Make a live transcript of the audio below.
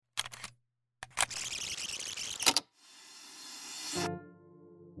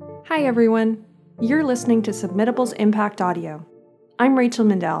Hi everyone, you're listening to Submitable's Impact Audio. I'm Rachel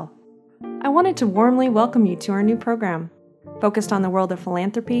Mindell. I wanted to warmly welcome you to our new program, focused on the world of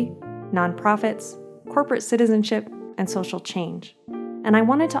philanthropy, nonprofits, corporate citizenship, and social change. And I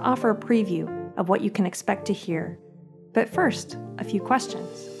wanted to offer a preview of what you can expect to hear. But first, a few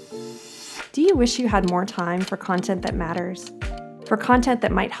questions. Do you wish you had more time for content that matters? For content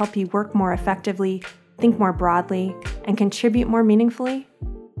that might help you work more effectively, think more broadly, and contribute more meaningfully?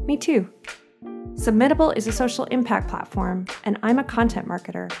 Me too. Submitable is a social impact platform, and I'm a content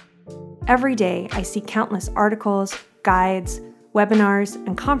marketer. Every day, I see countless articles, guides, webinars,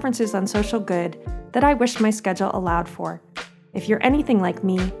 and conferences on social good that I wish my schedule allowed for. If you're anything like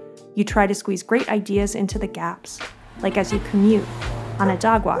me, you try to squeeze great ideas into the gaps, like as you commute, on a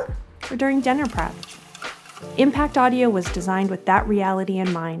dog walk, or during dinner prep. Impact Audio was designed with that reality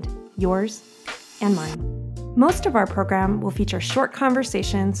in mind, yours and mine. Most of our program will feature short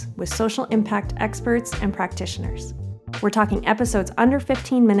conversations with social impact experts and practitioners. We're talking episodes under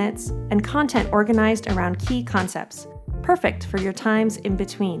 15 minutes and content organized around key concepts, perfect for your times in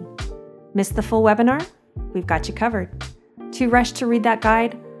between. Miss the full webinar? We've got you covered. Too rushed to read that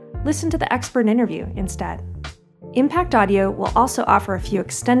guide? Listen to the expert interview instead. Impact Audio will also offer a few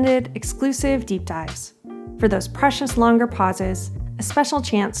extended, exclusive deep dives. For those precious longer pauses, a special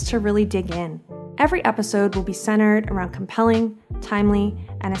chance to really dig in. Every episode will be centered around compelling, timely,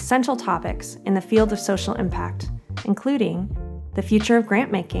 and essential topics in the field of social impact, including the future of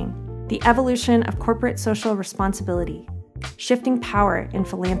grant making, the evolution of corporate social responsibility, shifting power in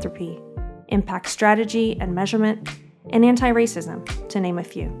philanthropy, impact strategy and measurement, and anti-racism, to name a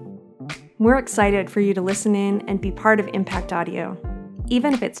few. We're excited for you to listen in and be part of Impact Audio,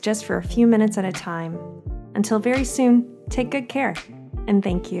 even if it's just for a few minutes at a time. Until very soon, take good care, and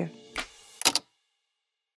thank you.